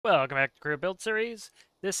Welcome back to Career Build Series.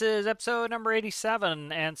 This is episode number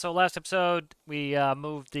 87, and so last episode we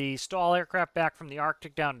moved the stall aircraft back from the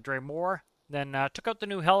Arctic down to Dremore, then took out the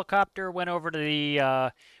new helicopter, went over to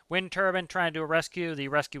the wind turbine trying to do a rescue. The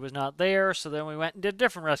rescue was not there, so then we went and did a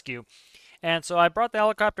different rescue. And so I brought the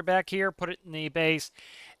helicopter back here, put it in the base,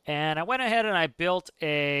 and I went ahead and I built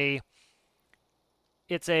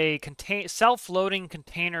it's a self-loading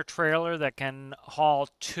container trailer that can haul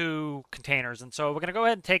 2 containers. And so we're going to go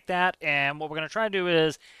ahead and take that, and what we're going to try to do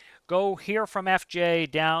is go here from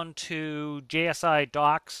FJ down to JSI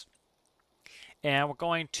docks, and we're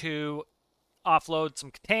going to offload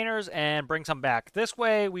some containers and bring some back. This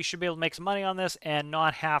way we should be able to make some money on this and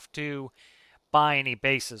not have to buy any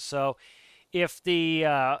bases. So if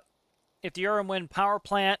the Urim Wind power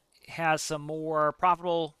plant has some more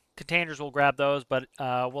profitable containers, we'll grab those, but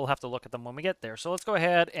we'll have to look at them when we get there. So let's go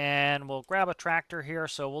ahead and we'll grab a tractor here.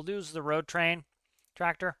 So we'll use the road train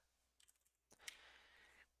tractor.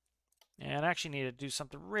 And I actually need to do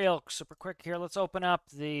something real super quick here. Let's open up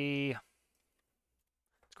let's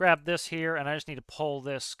grab this here, and I just need to pull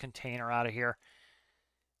this container out of here.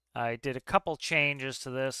 I did a couple changes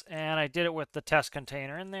to this, and I did it with the test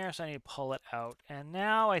container in there, so I need to pull it out. And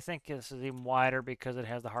now I think this is even wider because it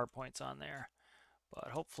has the hard points on there.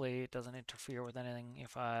 But hopefully it doesn't interfere with anything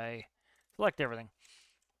if I select everything.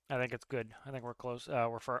 I think it's good. I think we're close.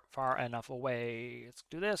 We're far enough away. Let's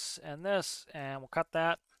do this, and we'll cut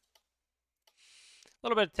that. A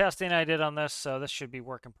little bit of testing I did on this, so this should be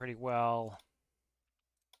working pretty well.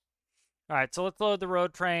 All right, so let's load the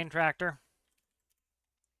road train tractor.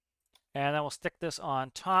 And then we'll stick this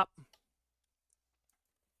on top,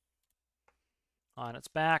 on its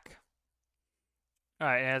back. All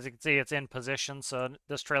right, as you can see, it's in position, so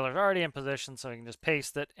this trailer is already in position, so you can just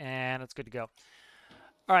paste it, and it's good to go.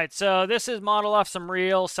 All right, so this is modeled off some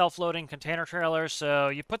real self-loading container trailers, so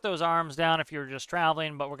you put those arms down if you're just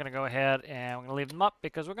traveling, but we're going to go ahead and we're going to leave them up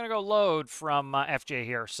because we're going to go load from FJ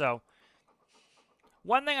here. So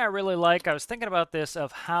one thing I really like, I was thinking about this,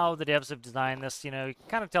 of how the devs have designed this. You know, you can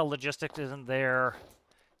kind of tell logistics isn't their,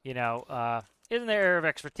 isn't their area of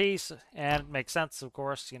expertise, and it makes sense, of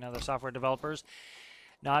course. You know, they're software developers,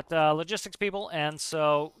 not logistics people, and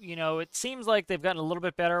so, you know, it seems like they've gotten a little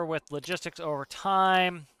bit better with logistics over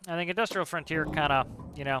time. I think Industrial Frontier kind of,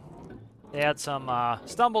 you know, they had some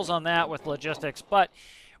stumbles on that with logistics, but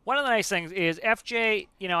one of the nice things is FJ,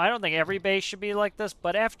 you know, I don't think every base should be like this,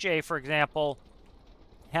 but FJ, for example,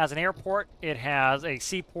 has an airport, it has a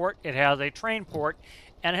seaport, it has a train port,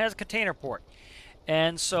 and it has a container port.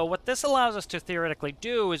 And so what this allows us to theoretically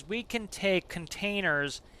do is we can take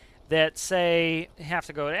containers that, say, have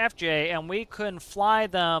to go to FJ, and we can fly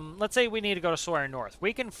them. Let's say we need to go to Sawyer North.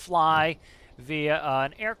 We can fly via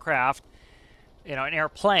an aircraft, you know, an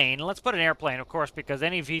airplane. Let's put an airplane, of course, because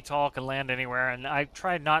any VTOL can land anywhere, and I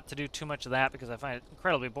tried not to do too much of that because I find it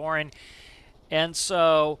incredibly boring. And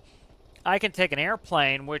so I can take an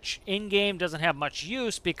airplane, which in-game doesn't have much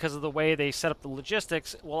use because of the way they set up the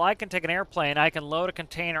logistics. Well, I can take an airplane, I can load a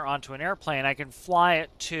container onto an airplane, I can fly it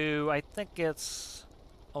to, I think it's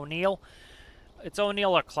O'Neill. It's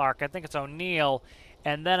O'Neill or Clark. I think it's O'Neill.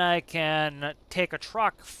 And then I can take a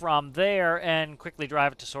truck from there and quickly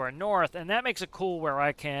drive it to Sawyer North. And that makes it cool where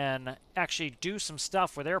I can actually do some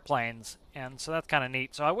stuff with airplanes. And so that's kind of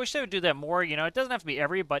neat. So I wish they would do that more. You know, it doesn't have to be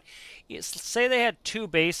every, but say they had 2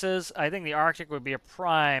 bases. I think the Arctic would be a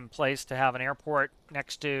prime place to have an airport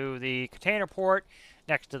next to the container port,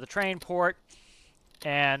 next to the train port.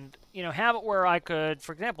 And, you know, have it where I could,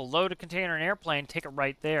 for example, load a container in an airplane, take it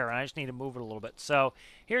right there, and I just need to move it a little bit. So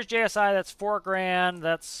here's JSI, that's $4,000,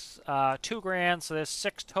 that's $2,000, so there's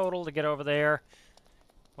 6 total to get over there.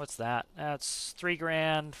 What's that? That's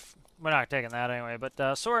 $3,000. We're not taking that anyway,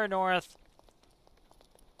 but Sawyer North.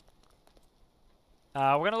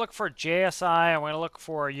 We're going to look for JSI, and we're going to look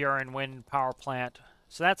for Urim Wind power plant.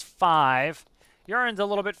 So that's 5. Urim's a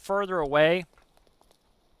little bit further away.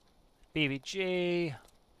 BVG,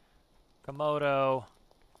 Komodo.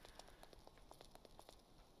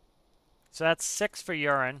 So that's 6 for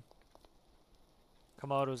Urim.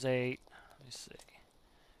 Komodo's 8. Let me see.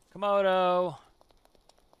 Komodo.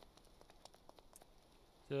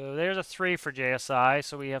 So there's a 3 for JSI.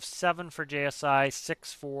 So we have 7 for JSI,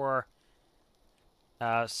 6 for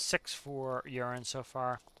Urim so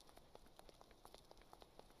far.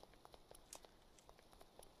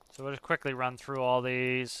 So we'll just quickly run through all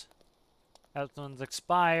these. That one's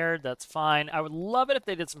expired. That's fine. I would love it if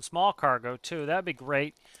they did some small cargo, too. That'd be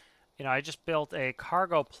great. You know, I just built a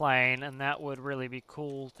cargo plane, and that would really be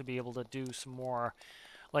cool to be able to do some more,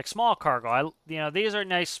 like, small cargo. You know, these are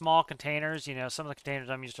nice small containers. You know, some of the containers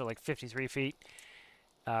I'm used to are like 53 feet.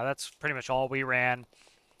 That's pretty much all we ran.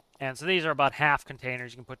 And so these are about half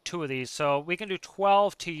containers. You can put 2 of these. So we can do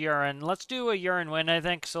 12 to urine. Let's do a urine win, I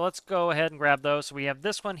think. So let's go ahead and grab those. So we have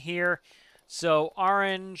this one here. So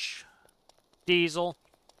orange, diesel,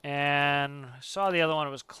 and I saw the other one.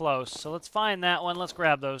 It was close. So let's find that one. Let's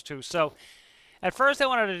grab those 2. So at first I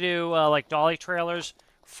wanted to do like dolly trailers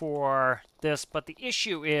for this, but the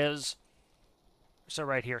issue is, so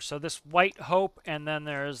right here. So this White Hope, and then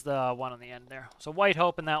there's the one on the end there. So White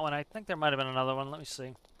Hope and that one. I think there might have been another one. Let me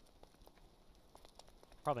see.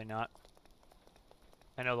 Probably not.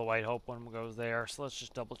 I know the White Hope one goes there, so let's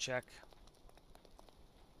just double check.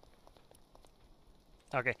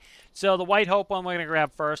 Okay, so the White Hope one we're going to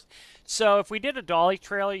grab first. So if we did a dolly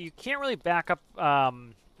trailer, you can't really back up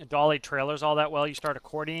dolly trailers all that well. You start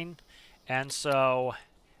accordioning, and so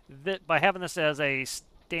by having this as a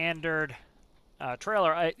standard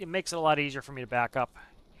trailer, it makes it a lot easier for me to back up.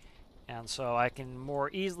 And so I can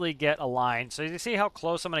more easily get a line. So you see how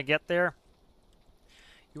close I'm going to get there?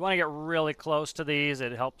 You want to get really close to these.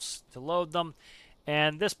 It helps to load them.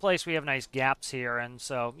 And this place, we have nice gaps here. And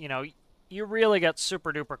so, you know, you really get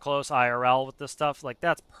super duper close IRL with this stuff. Like,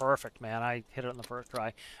 that's perfect, man. I hit it on the first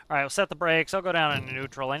try. All right, I'll set the brakes. I'll go down into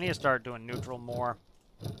neutral. I need to start doing neutral more.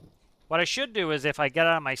 What I should do is if I get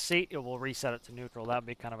out of my seat, it will reset it to neutral. That would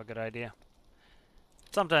be kind of a good idea.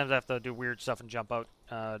 Sometimes I have to do weird stuff and jump out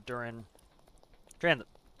during transit.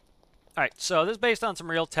 All right, so this is based on some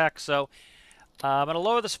real tech. So I'm going to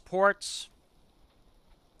lower the supports.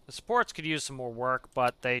 The supports could use some more work,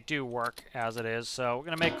 but they do work as it is. So we're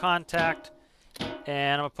going to make contact,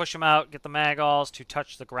 and I'm going to push them out, get the magalls to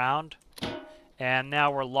touch the ground. And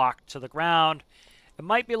now we're locked to the ground. It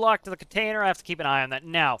might be locked to the container. I have to keep an eye on that.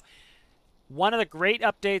 Now, one of the great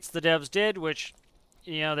updates the devs did, which,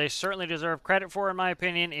 you know, they certainly deserve credit for, in my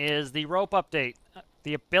opinion, is the rope update.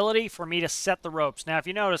 The ability for me to set the ropes. Now, if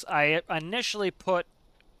you notice, I initially put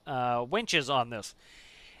winches on this.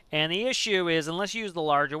 And the issue is, unless you use the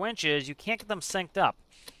larger winches, you can't get them synced up.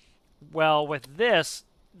 Well, with this,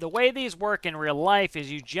 the way these work in real life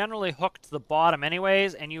is you generally hook to the bottom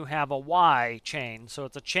anyways, and you have a Y chain. So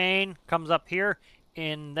it's a chain, comes up here,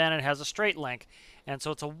 and then it has a straight link. And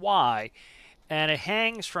so it's a Y. And it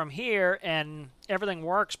hangs from here, and everything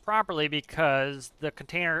works properly because the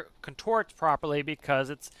container contorts properly because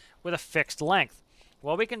it's with a fixed length.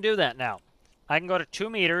 Well, we can do that now. I can go to 2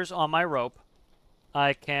 meters on my rope.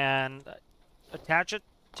 I can attach it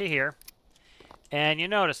to here. And you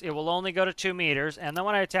notice it will only go to 2 meters. And then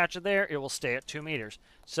when I attach it there, it will stay at 2 meters.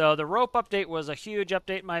 So the rope update was a huge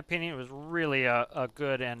update in my opinion. It was really a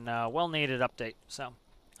good and well-needed update. So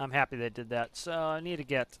I'm happy they did that. So I need to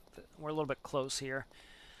get, we're a little bit close here.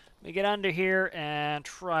 Let me get under here and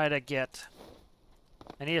try to get,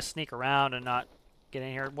 I need to sneak around and not get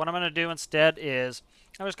in here. What I'm going to do instead is,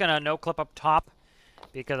 I'm just going to no-clip up top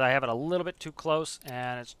because I have it a little bit too close,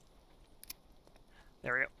 and it's,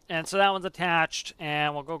 there we go. And so that one's attached,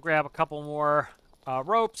 and we'll go grab a couple more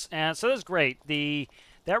ropes. And so this is great.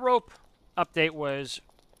 That rope update was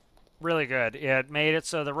really good. It made it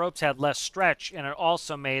so the ropes had less stretch, and it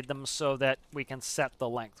also made them so that we can set the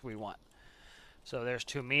length we want. So there's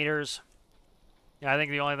 2 meters. Yeah, I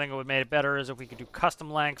think the only thing that would have made it better is if we could do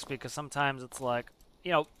custom lengths, because sometimes it's like,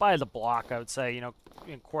 you know, by the block, I would say, you know,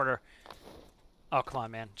 in quarter. Oh, come on,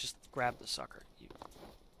 man. Just grab the sucker.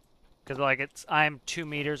 Because, like, I'm 2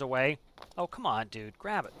 meters away. Oh, come on, dude.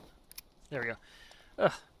 Grab it. There we go.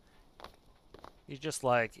 Ugh. He's just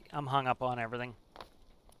like, I'm hung up on everything.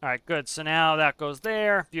 All right, good. So now that goes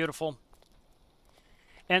there. Beautiful.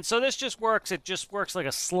 And so this just works. It just works like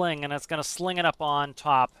a sling, and it's going to sling it up on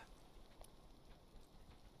top.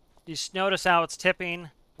 You notice how it's tipping.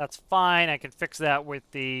 That's fine. I can fix that with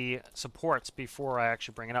the supports before I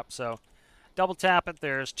actually bring it up. So double tap it.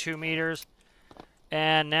 There's 2 meters.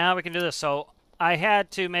 And now we can do this. So I had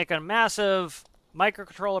to make a massive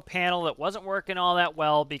microcontroller panel that wasn't working all that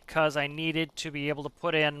well because I needed to be able to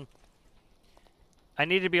put in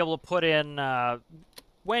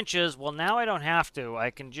winches. Well, now I don't have to. I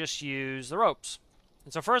can just use the ropes.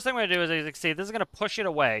 And so first thing I'm going to do is, as you can see, this is going to push it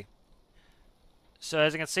away. So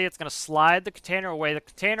as you can see, it's going to slide the container away. The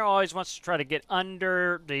container always wants to try to get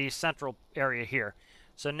under the central area here.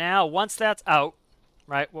 So now, once that's out,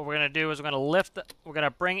 right, what we're going to do is we're going to lift, we're going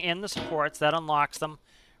to bring in the supports. That unlocks them.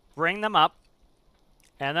 Bring them up.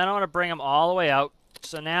 And then I want to bring them all the way out.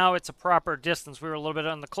 So now it's a proper distance. We were a little bit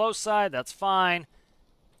on the close side. That's fine.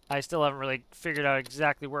 I still haven't really figured out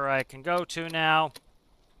exactly where I can go to now.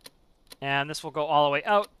 And this will go all the way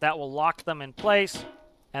out. That will lock them in place.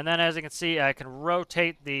 And then, as you can see, I can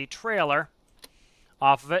rotate the trailer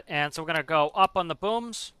off of it. And so we're going to go up on the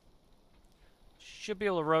booms, Should be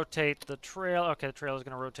able to rotate the trail. Okay, the trail is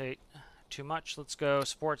going to rotate too much. Let's go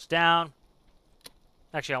supports down.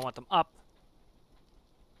 Actually, I want them up.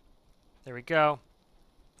 There we go.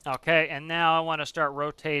 Okay, and now I want to start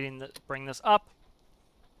rotating, bring this up.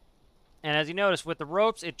 And as you notice, with the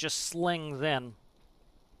ropes, it just slings in.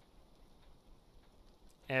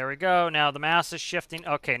 There we go. Now the mass is shifting.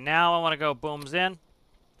 Okay, now I want to go booms in.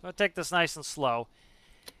 So I'll take this nice and slow.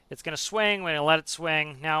 It's going to swing. We're going to let it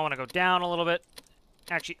swing. Now I want to go down a little bit.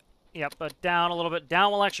 Actually, yep, but down a little bit.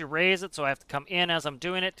 Down will actually raise it, so I have to come in as I'm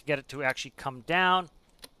doing it to get it to actually come down.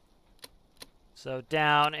 So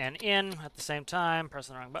down and in at the same time.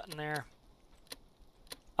 Pressing the wrong button there.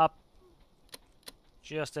 Up.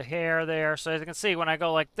 Just a hair there. So as you can see, when I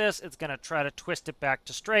go like this, it's going to try to twist it back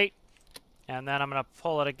to straight. And then I'm going to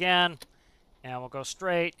pull it again. And we'll go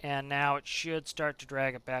straight. And now it should start to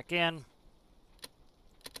drag it back in.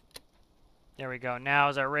 There we go. Now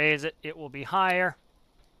as I raise it, it will be higher.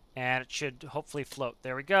 And it should hopefully float.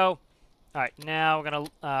 There we go. All right, now we're going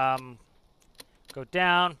to go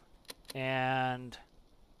down and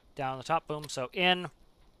down the top boom. So in.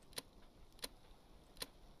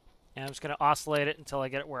 And I'm just going to oscillate it until I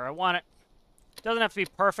get it where I want it. Doesn't have to be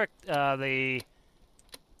perfect. The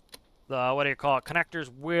what do you call it?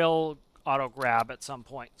 Connectors will auto grab at some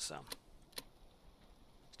point. So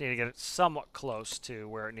just need to get it somewhat close to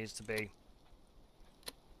where it needs to be.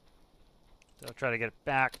 So I'll try to get it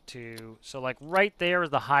back to, so like right there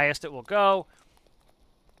is the highest it will go.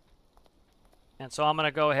 And so I'm going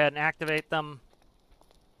to go ahead and activate them.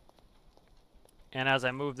 And as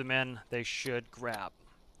I move them in, they should grab.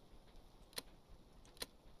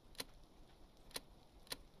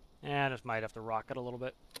 And I just might have to rock it a little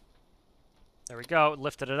bit. There we go.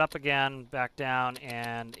 Lifted it up again, back down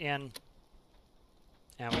and in.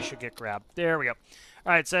 And we should get grabbed. There we go.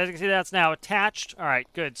 All right, so as you can see, that's now attached. All right,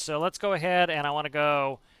 good. So let's go ahead, and I want to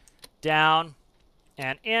go down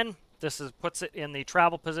and in. This puts it in the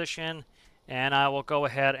travel position, and I will go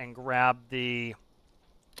ahead and grab the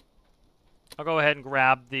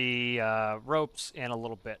ropes in a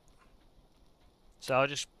little bit. So I'll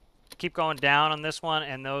just keep going down on this one,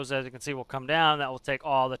 and those, as you can see, will come down. That will take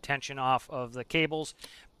all the tension off of the cables.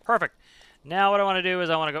 Perfect. Now what I want to do is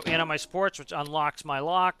I want to go in on my supports, which unlocks my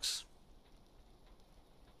locks.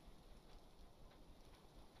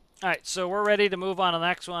 All right, so we're ready to move on to the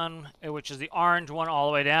next one, which is the orange one all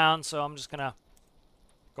the way down. So I'm just going to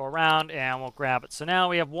go around and we'll grab it. So now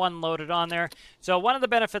we have one loaded on there. So one of the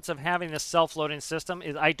benefits of having this self-loading system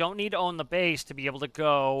is I don't need to own the base to be able to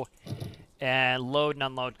go and load and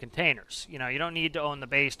unload containers. You know, you don't need to own the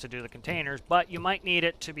base to do the containers, but you might need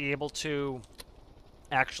it to be able to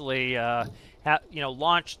actually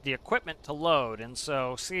launch the equipment to load. And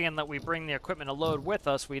so seeing that we bring the equipment to load with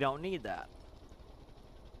us, we don't need that.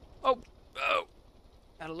 Oh,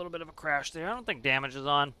 had a little bit of a crash there. I don't think damage is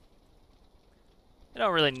on. I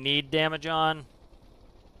don't really need damage on.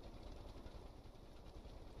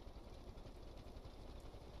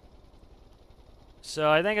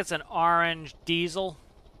 So I think it's an orange diesel.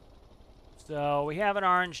 So we have an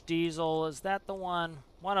orange diesel. Is that the one?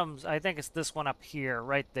 One of them, I think it's this one up here,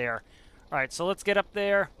 right there. All right, so let's get up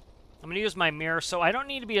there. I'm going to use my mirror. So I don't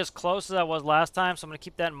need to be as close as I was last time, so I'm going to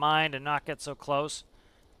keep that in mind and not get so close.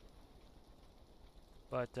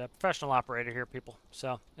 But professional operator here, people.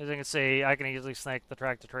 So as you can see, I can easily snake the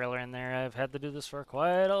tractor trailer in there. I've had to do this for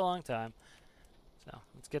quite a long time. So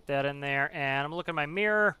let's get that in there. And I'm looking at my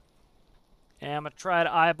mirror. And I'm going to try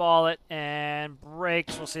to eyeball it. And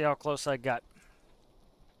brakes, we'll see how close I got.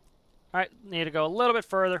 All right, need to go a little bit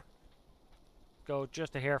further. Go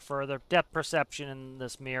just a hair further. Depth perception in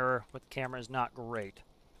this mirror with the camera is not great.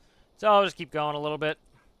 So I'll just keep going a little bit.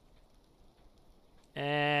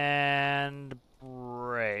 And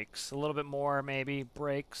brakes. A little bit more, maybe.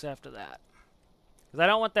 Brakes after that. Because I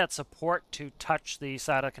don't want that support to touch the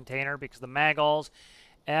side of the container because the magulls,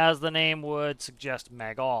 as the name would suggest,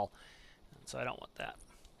 magall. And so I don't want that.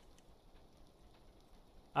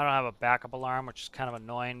 I don't have a backup alarm, which is kind of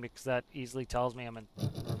annoying because that easily tells me I'm in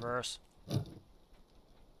reverse. All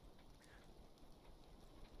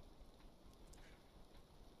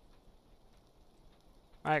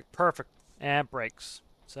right, perfect. And brakes.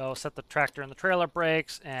 So set the tractor and the trailer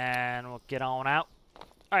brakes, and we'll get on out.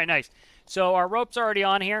 All right, nice. So our rope's already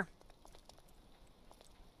on here.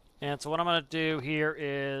 And so what I'm going to do here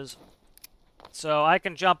is, so I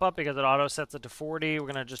can jump up because it auto sets it to 40. We're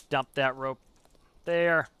going to just dump that rope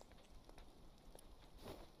there.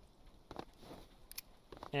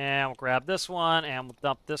 And we'll grab this one, and we'll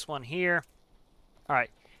dump this one here. All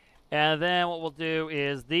right. And then what we'll do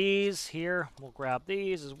is these here. We'll grab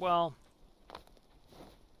these as well.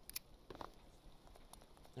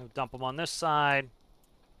 We'll dump them on this side.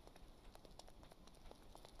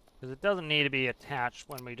 Because it doesn't need to be attached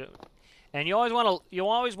when we do it. And you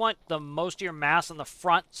always want the most of your mass in the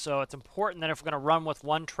front, so it's important that if we're going to run with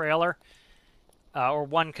one trailer or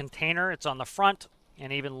one container, it's on the front,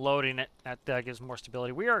 and even loading it, that gives more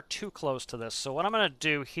stability. We are too close to this, so what I'm going to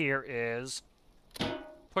do here is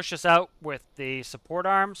push this out with the support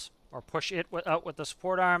arms, or push it out with the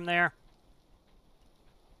support arm there.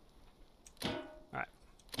 All right,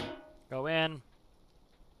 go in,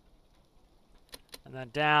 and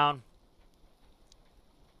then down.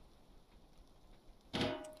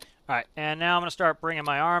 All right, and now I'm going to start bringing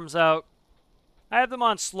my arms out. I have them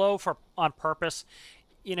on slow on purpose.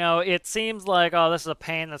 You know, it seems like, oh, this is a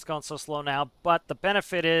pain that's going so slow now, but the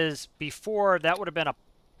benefit is before that would have been a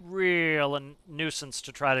real nuisance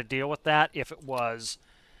to try to deal with that if it was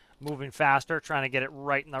moving faster, trying to get it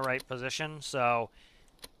right in the right position. So,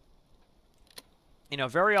 you know,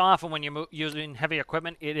 very often when you're using heavy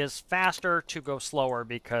equipment, it is faster to go slower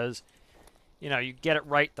because, you know, you get it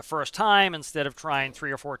right the first time instead of trying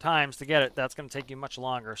 3 or 4 times to get it. That's going to take you much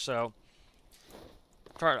longer. So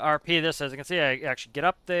try to RP this. As you can see, I actually get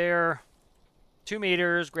up there, 2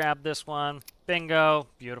 meters, grab this one, bingo,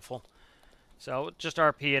 beautiful. So just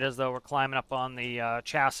RP it as though we're climbing up on the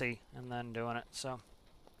chassis and then doing it. So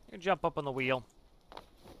you jump up on the wheel,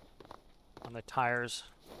 on the tires.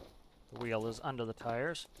 The wheel is under the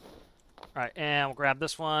tires. All right, and we'll grab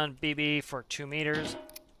this one, BB for 2 meters.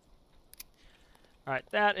 All right,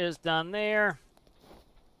 that is done there.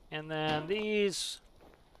 And then these,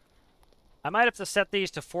 I might have to set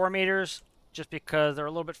these to 4 meters just because they're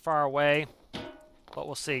a little bit far away, but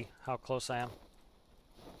we'll see how close I am.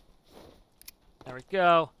 There we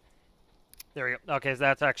go. There we go. Okay, so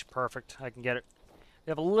that's actually perfect. I can get it.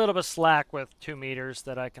 We have a little bit of slack with 2 meters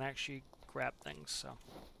that I can actually grab things, so.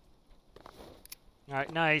 All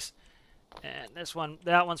right, nice. And this one,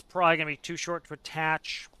 that one's probably going to be too short to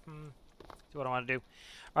attach. See what I want to do.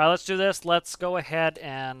 All right, let's do this. Let's go ahead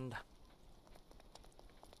and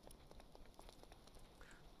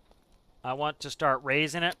I want to start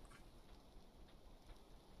raising it.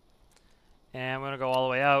 And we're going to go all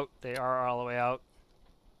the way out. They are all the way out.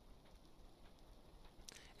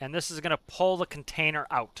 And this is going to pull the container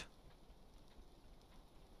out.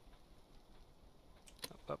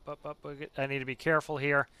 Up. I need to be careful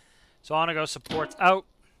here. So I'm going to go supports out.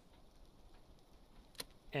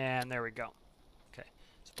 And there we go. Okay.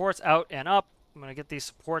 Supports out and up. I'm going to get these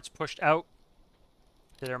supports pushed out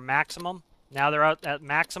to their maximum. Now they're out at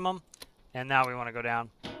maximum. And now we want to go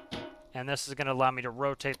down. And this is going to allow me to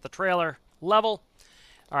rotate the trailer level.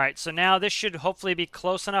 All right, so now this should hopefully be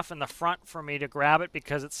close enough in the front for me to grab it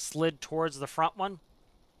because it's slid towards the front one.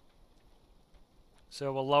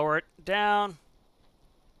 So we'll lower it down.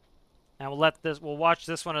 And we'll watch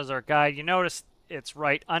this one as our guide. You notice it's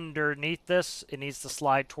right underneath this. It needs to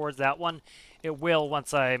slide towards that one. It will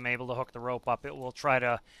once I'm able to hook the rope up. It will try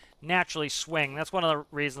to naturally swing. That's one of the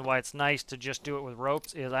reasons why it's nice to just do it with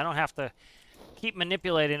ropes is I don't have to keep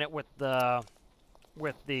manipulating it with the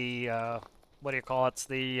what do you call it?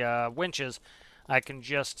 The winches. I can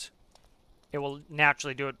just, it will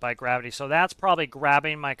naturally do it by gravity. So that's probably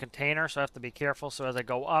grabbing my container, so I have to be careful. So as I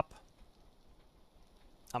go up,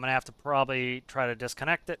 I'm going to have to probably try to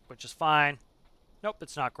disconnect it, which is fine. Nope,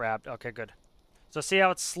 it's not grabbed. Okay, good. So see how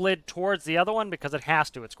it slid towards the other one? Because it has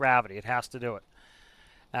to. It's gravity. It has to do it.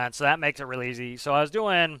 And so that makes it really easy. So I was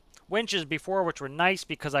doing winches before, which were nice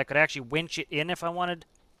because I could actually winch it in if I wanted.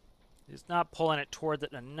 It's not pulling it towards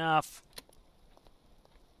it enough.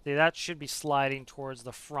 See, that should be sliding towards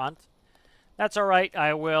the front. That's all right.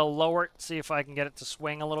 I will lower it, see if I can get it to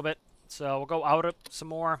swing a little bit. So we'll go out some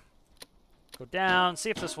more. Go down, see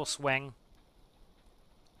if this will swing.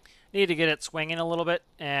 Need to get it swinging a little bit,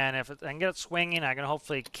 and if I can get it swinging, I can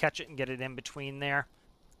hopefully catch it and get it in between there.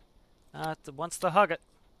 Wants to hug it.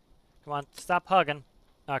 Come on, stop hugging.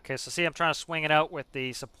 Okay, so see, I'm trying to swing it out with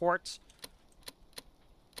the supports.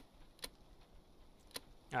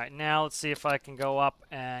 All right, now let's see if I can go up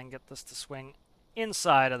and get this to swing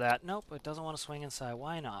inside of that. Nope, it doesn't want to swing inside.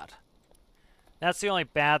 Why not? That's the only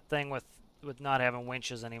bad thing with not having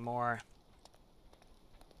winches anymore.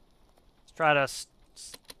 Let's try to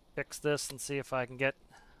fix this and see if I can get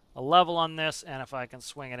a level on this and if I can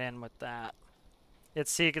swing it in with that.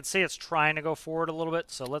 You can see it's trying to go forward a little bit,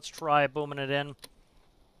 so let's try booming it in.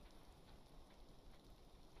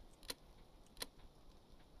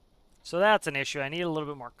 So that's an issue. I need a little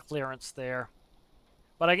bit more clearance there.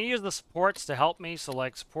 But I can use the supports to help me. So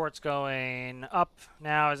like supports going up.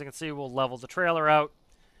 Now, as you can see, we'll level the trailer out.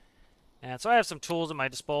 And so I have some tools at my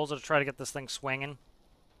disposal to try to get this thing swinging.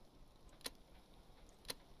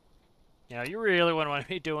 You know, you really wouldn't want to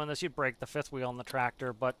be doing this. You'd break the fifth wheel in the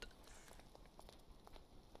tractor, but...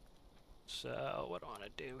 So, what do I want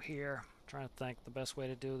to do here? I'm trying to think the best way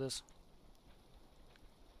to do this.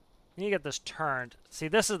 You get this turned. See,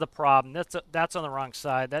 this is the problem. That's on the wrong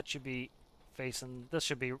side. That should be facing... This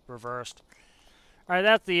should be reversed. All right,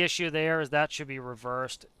 that's the issue there, is that should be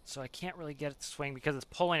reversed. So I can't really get it to swing because it's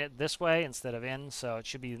pulling it this way instead of in, so it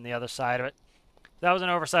should be in the other side of it. That was an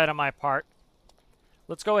oversight on my part.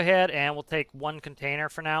 Let's go ahead and we'll take one container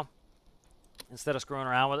for now instead of screwing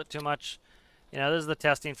around with it too much. You know, this is the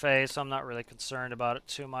testing phase, so I'm not really concerned about it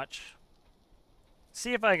too much.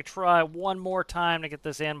 See if I can try one more time to get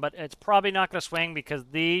this in, but it's probably not going to swing because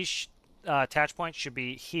these attach points should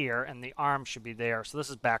be here and the arm should be there. So this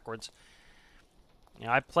is backwards. You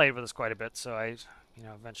know, I played with this quite a bit, so I, you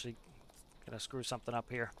know, eventually gonna screw something up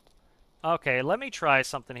here. Okay, let me try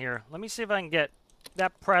something here. Let me see if I can get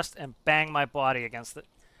that pressed and bang my body against it.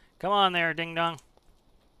 Come on there, ding dong.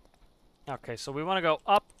 Okay, so we want to go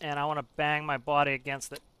up, and I want to bang my body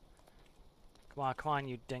against it. Come on,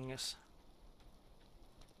 you dingus.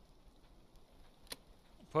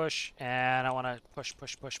 Push, and I want to push.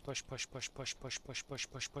 It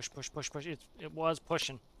was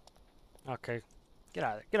pushing. Okay. Get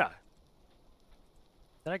out of there. Get out.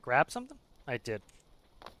 Did I grab something? I did.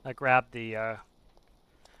 I grabbed the,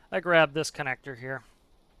 I grabbed this connector here.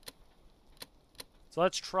 So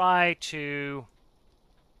let's try to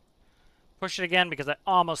push it again because I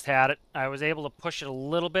almost had it. I was able to push it a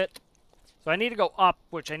little bit. So I need to go up,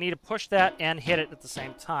 which I need to push that and hit it at the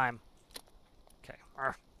same time. Okay.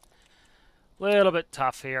 Little bit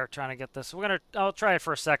tough here trying to get this. I'll try it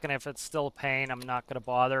for a second. If it's still a pain, I'm not going to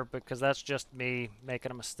bother because that's just me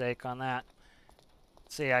making a mistake on that.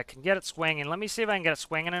 See, I can get it swinging. Let me see if I can get it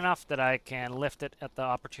swinging enough that I can lift it at the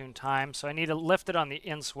opportune time. So I need to lift it on the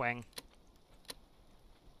in swing.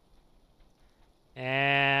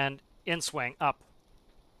 And in swing, up.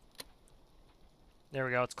 There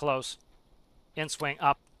we go, it's close. In swing,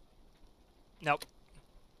 up. Nope.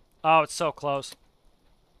 Oh, it's so close.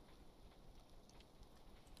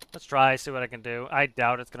 Let's try, see what I can do. I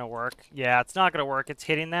doubt it's going to work. Yeah, it's not going to work. It's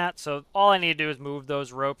hitting that. So all I need to do is move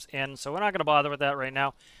those ropes in. So we're not going to bother with that right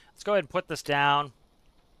now. Let's go ahead and put this down.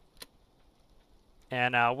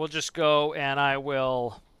 And we'll just go and I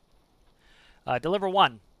will deliver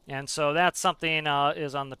one. And so that's something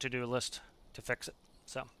is on the to-do list to fix it.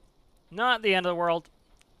 So not the end of the world.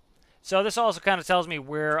 So this also kind of tells me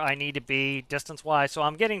where I need to be distance-wise. So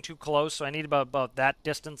I'm getting too close. So I need about that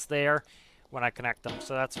distance there when I connect them,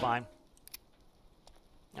 so that's fine.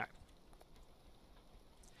 All right.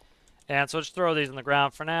 And so just throw these on the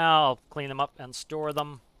ground for now. I'll clean them up and store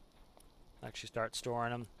them. Actually start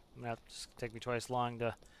storing them. I'm going to have to take me twice long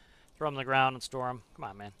to throw them on the ground and store them. Come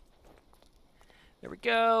on, man. There we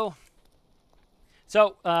go.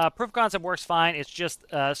 So proof of concept works fine. It's just,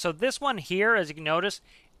 so this one here, as you can notice,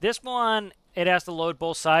 this one, it has to load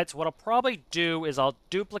both sides. So what I'll probably do is I'll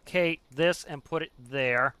duplicate this and put it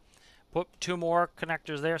there. Put two more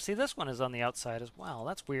connectors there. See, this one is on the outside as well.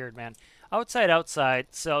 That's weird, man. Outside.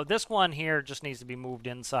 So this one here just needs to be moved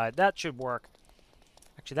inside. That should work.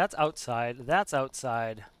 Actually, that's outside. That's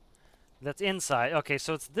outside. That's inside. Okay,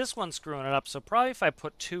 so it's this one screwing it up. So probably if I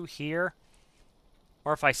put two here,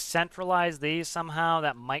 or if I centralize these somehow,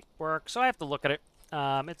 that might work. So I have to look at it.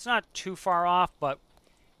 It's not too far off, but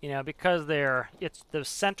you know, because the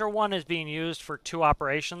center one is being used for two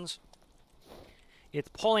operations. It's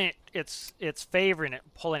pulling it, it's favoring it,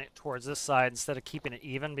 pulling it towards this side instead of keeping it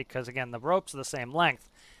even because, again, the ropes are the same length.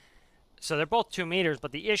 So they're both 2 meters,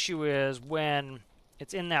 but the issue is when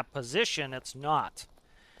it's in that position, it's not.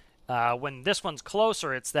 When this one's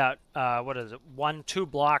closer, it's that, what is it, 1-2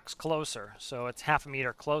 blocks closer. So it's half a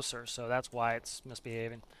meter closer, so that's why it's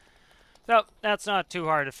misbehaving. So that's not too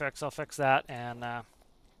hard to fix. I'll fix that, and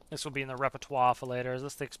this will be in the repertoire for later. Is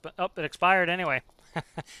this the oh, it expired anyway.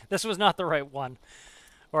 This was not the right one.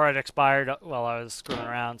 Or it expired while I was screwing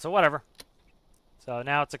around, so whatever. So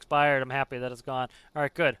now it's expired. I'm happy that it's gone. All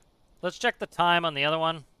right, good. Let's check the time on the other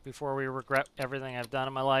one before we regret everything I've done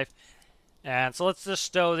in my life. And so let's just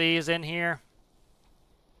stow these in here.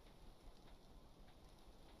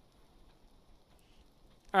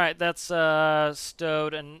 All right, that's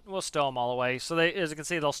stowed, and we'll stow them all the way. So they, as you can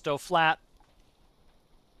see, they'll stow flat.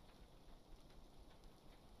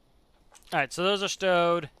 All right, so those are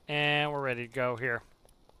stowed, and we're ready to go here.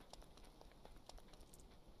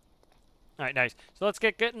 All right, nice. So let's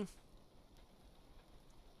get getting.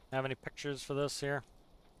 Have any pictures for this here?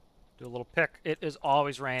 Do a little pick. It is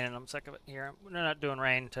always raining. I'm sick of it here. We're not doing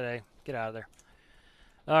rain today. Get out of there.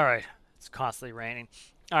 All right, it's constantly raining.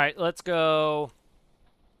 All right, let's go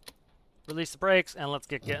release the brakes, and let's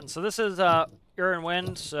get getting. So this is air and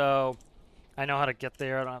wind, so I know how to get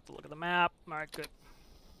there. I don't have to look at the map. All right, good.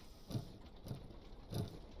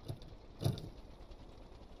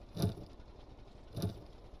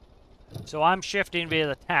 So I'm shifting via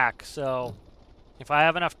the tach, so if I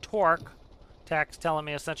have enough torque, tach's telling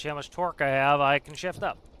me essentially how much torque I have, I can shift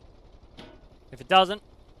up. If it doesn't,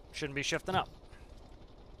 shouldn't be shifting up.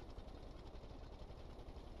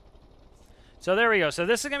 So there we go. So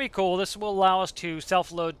this is going to be cool. This will allow us to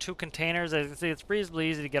self-load 2 containers. As you can see, it's reasonably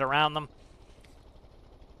easy to get around them.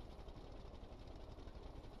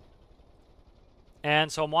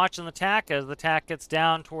 And so I'm watching the tach. As the tach gets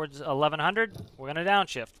down towards 1100, we're going to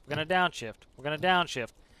downshift. We're going to downshift. We're going to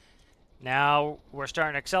downshift. Now we're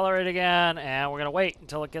starting to accelerate again, and we're going to wait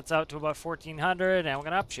until it gets out to about 1400, and we're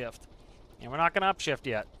going to upshift. And we're not going to upshift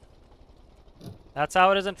yet. That's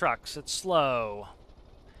how it is in trucks. It's slow.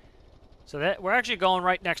 So that we're actually going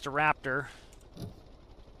right next to Raptor.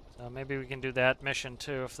 So maybe we can do that mission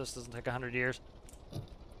too if this doesn't take 100 years.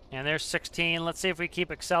 And there's 16. Let's see if we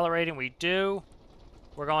keep accelerating. We do.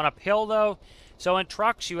 We're going uphill though. So in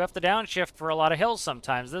trucks, you have to downshift for a lot of hills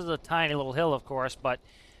sometimes. This is a tiny little hill, of course, but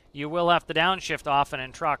you will have to downshift often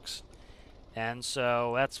in trucks. And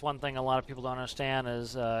so that's one thing a lot of people don't understand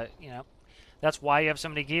is, you know, that's why you have so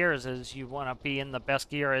many gears is you want to be in the best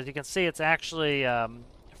gear. As you can see, it's actually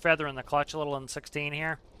feathering the clutch a little in 16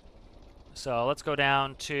 here. So let's go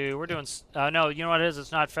down to, we're doing, no, you know what it is?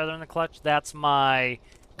 It's not feathering the clutch. That's my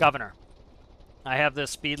governor. I have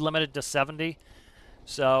this speed limited to 70.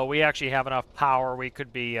 So we actually have enough power. We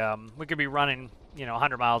could be running, you know,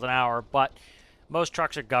 100 miles an hour, but most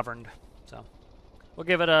trucks are governed. So we'll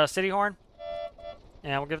give it a city horn,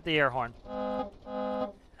 and we'll give it the air horn.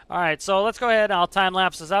 All right, so let's go ahead. I'll time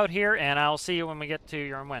lapse this out here, and I'll see you when we get to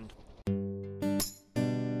your wind.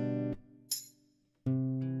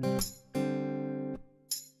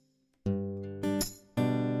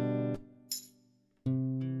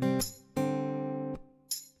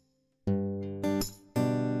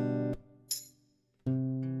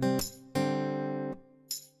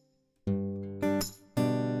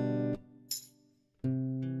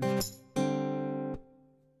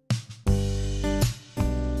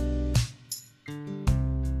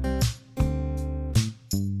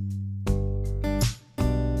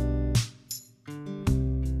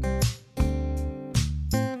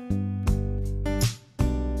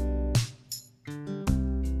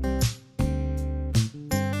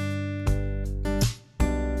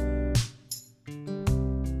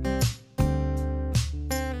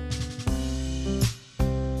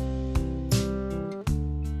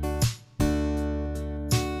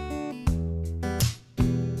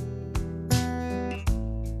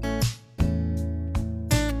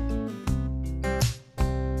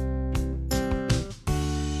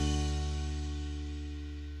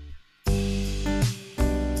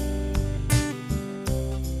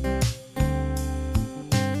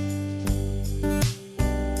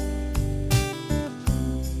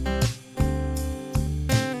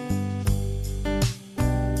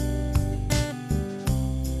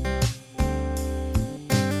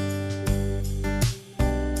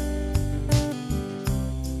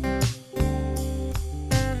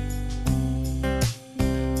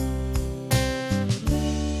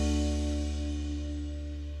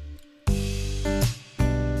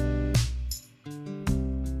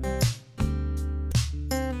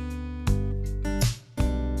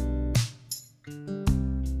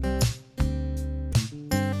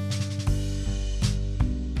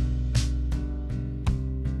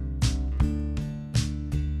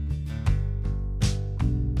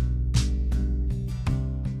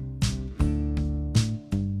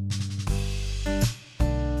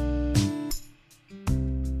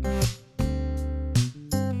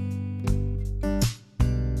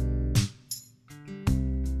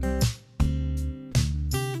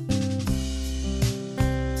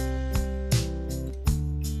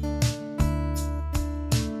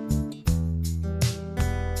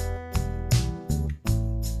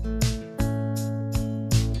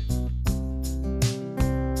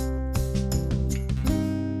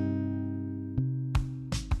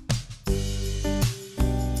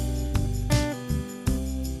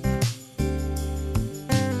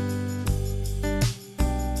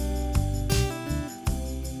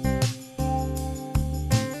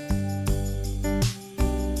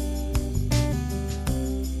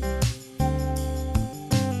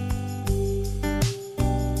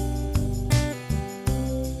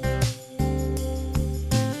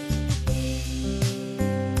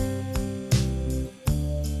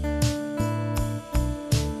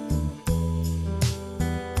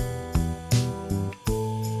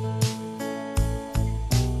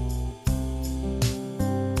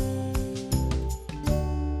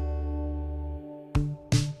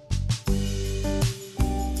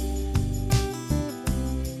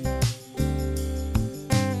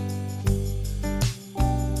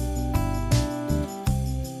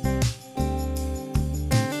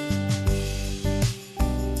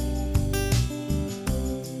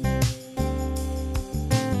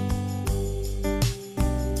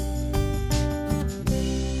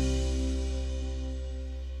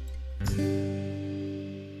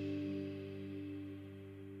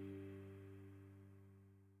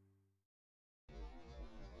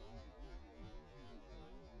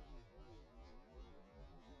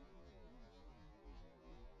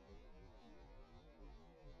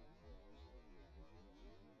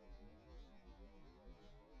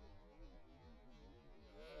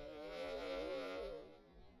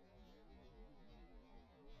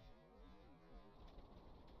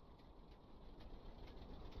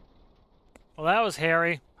 Well, that was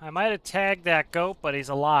hairy. I might have tagged that goat, but he's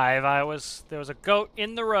alive. There was a goat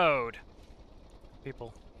in the road.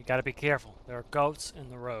 People, you gotta be careful. There are goats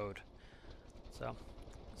in the road. So,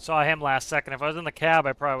 saw him last second. If I was in the cab,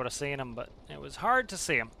 I probably would have seen him, but it was hard to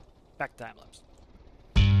see him. Back to time-lapse.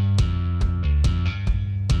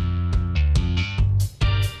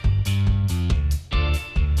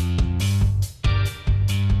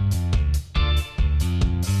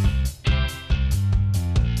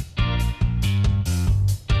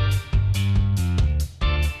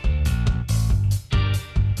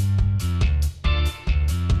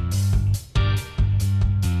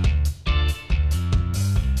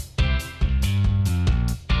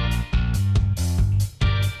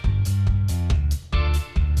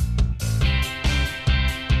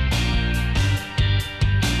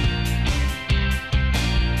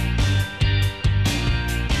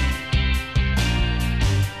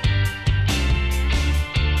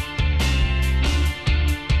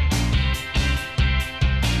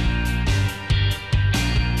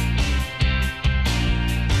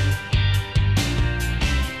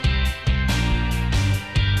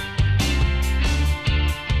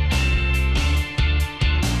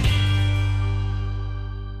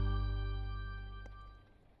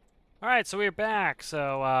 Alright, so we're back.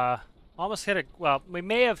 So, almost hit a... Well, we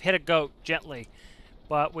may have hit a goat gently,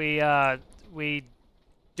 but we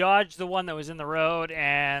dodged the one that was in the road,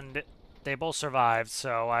 and they both survived.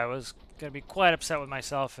 So I was going to be quite upset with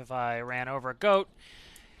myself if I ran over a goat.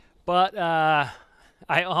 But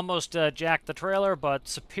I almost jacked the trailer, but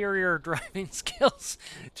superior driving skills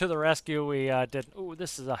to the rescue. We did... Ooh,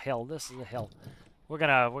 this is a hill. This is a hill. We're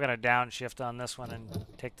gonna downshift on this one and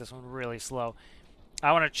take this one really slow.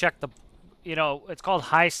 I want to check the, you know, it's called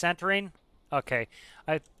high centering. Okay,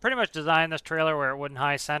 I pretty much designed this trailer where it wouldn't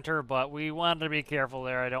high center, but we wanted to be careful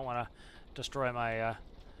there. I don't want to destroy my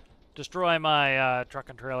truck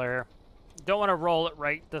and trailer here. Don't want to roll it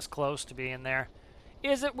right this close to be in there.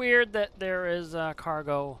 Is it weird that there is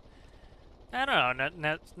cargo? I don't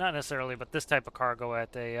know, not necessarily, but this type of cargo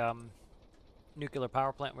at a nuclear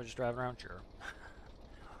power plant we're just driving around? Sure.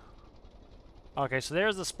 Okay, so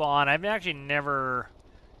there's the spawn. I've actually never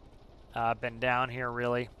been down here,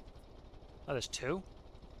 really. Oh, there's two?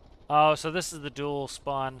 Oh, so this is the dual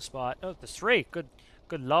spawn spot. Oh, there's three. Good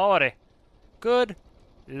lordy. Good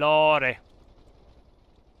lordy.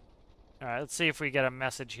 Alright, let's see if we get a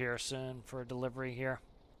message here soon for a delivery here.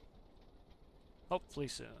 Hopefully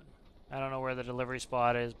soon. I don't know where the delivery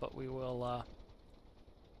spot is, but we will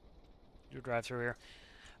do a drive through here.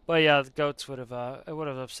 But yeah, the goats would have, it would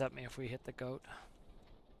have upset me if we hit the goat.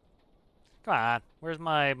 Come on, where's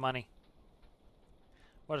my money?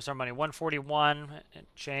 What is our money? 141 and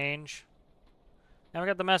change. Haven't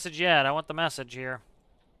got the message yet. I want the message here.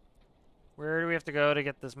 Where do we have to go to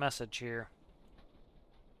get this message here?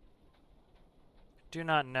 Do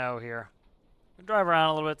not know here. We'll drive around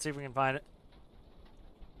a little bit, see if we can find it.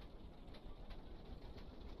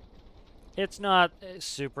 It's not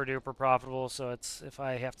super duper profitable, so it's if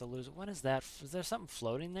I have to lose it. What is that? Is there something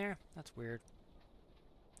floating there? That's weird.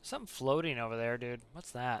 There's something floating over there, dude.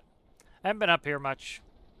 What's that? I haven't been up here much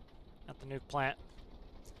at the nuke plant.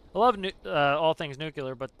 I love all things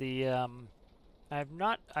nuclear, but the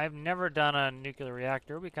I've never done a nuclear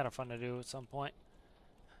reactor. It'd be kind of fun to do at some point.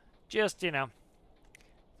 Just, you know,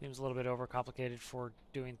 seems a little bit overcomplicated for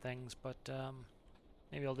doing things, but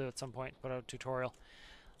maybe I'll do it at some point. Put out a tutorial.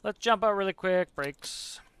 Let's jump out really quick.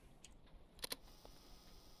 Brakes.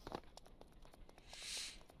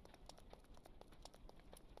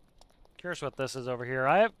 Curious what this is over here.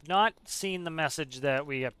 I have not seen the message that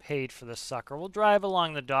we have paid for this sucker. We'll drive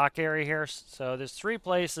along the dock area here. So there's 3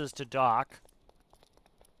 places to dock.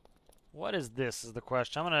 What is this is the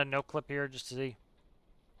question. I'm going to no clip here just to see.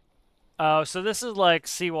 Oh, so this is like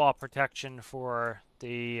seawall protection for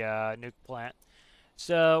the nuke plant.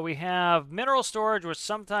 So we have mineral storage, which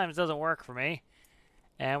sometimes doesn't work for me.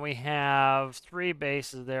 And we have 3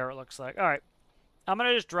 bases there, it looks like. All right. I'm going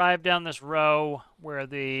to just drive down this row where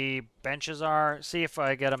the benches are, see if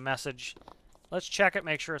I get a message. Let's check it,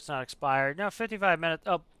 make sure it's not expired. No, 55 minutes.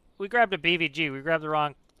 Oh, we grabbed a BVG. We grabbed the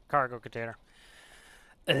wrong cargo container.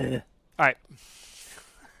 All right.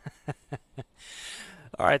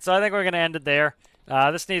 All right, so I think we're going to end it there.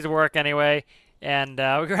 This needs work anyway. And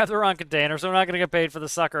we grabbed the wrong container, so we're not going to get paid for the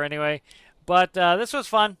sucker anyway. But this was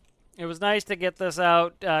fun. It was nice to get this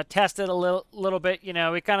out, test it a little bit. You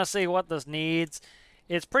know, we kind of see what this needs.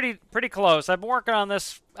 It's pretty close. I've been working on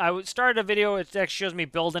this. I started a video. It actually shows me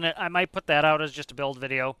building it. I might put that out as just a build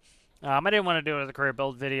video. I didn't want to do it as a career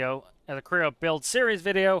build video, as a career build series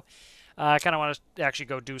video. I kind of want to actually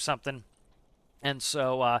go do something. And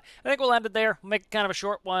so I think we'll end it there. We'll make kind of a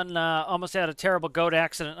short one. Almost had a terrible goat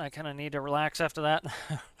accident. I kind of need to relax after that.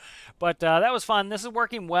 But that was fun. This is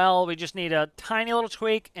working well. We just need a tiny little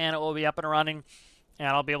tweak, and it will be up and running. And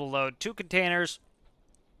I'll be able to load 2 containers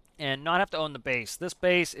and not have to own the base. This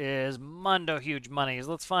base is mundo huge money.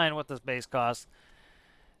 Let's find what this base costs.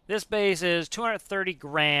 This base is 230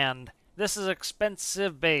 grand. This is an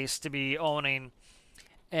expensive base to be owning.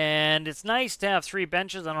 And it's nice to have 3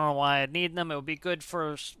 benches. I don't know why I'd need them. It would be good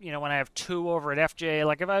for, you know, when I have 2 over at FJ.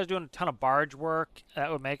 Like if I was doing a ton of barge work,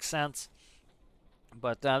 that would make sense.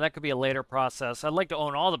 But that could be a later process. I'd like to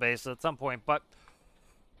own all the bases at some point, but,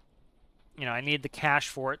 you know, I need the cash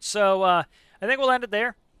for it. So I think we'll end it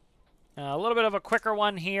there. A little bit of a quicker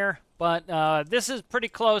one here, but this is pretty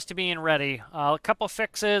close to being ready. A couple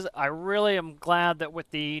fixes. I really am glad that with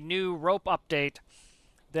the new rope update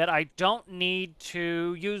that I don't need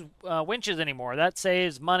to use winches anymore. That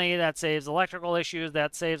saves money, that saves electrical issues,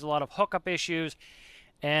 that saves a lot of hookup issues,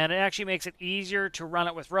 and it actually makes it easier to run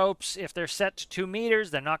it with ropes. If they're set to 2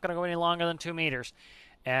 meters, they're not going to go any longer than 2 meters.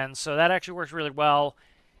 And so that actually works really well.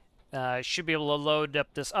 I should be able to load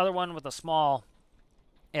up this other one with a small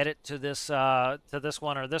edit to this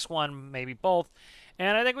one or this one, maybe both.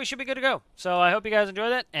 And I think we should be good to go. So I hope you guys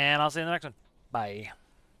enjoyed it, and I'll see you in the next one. Bye.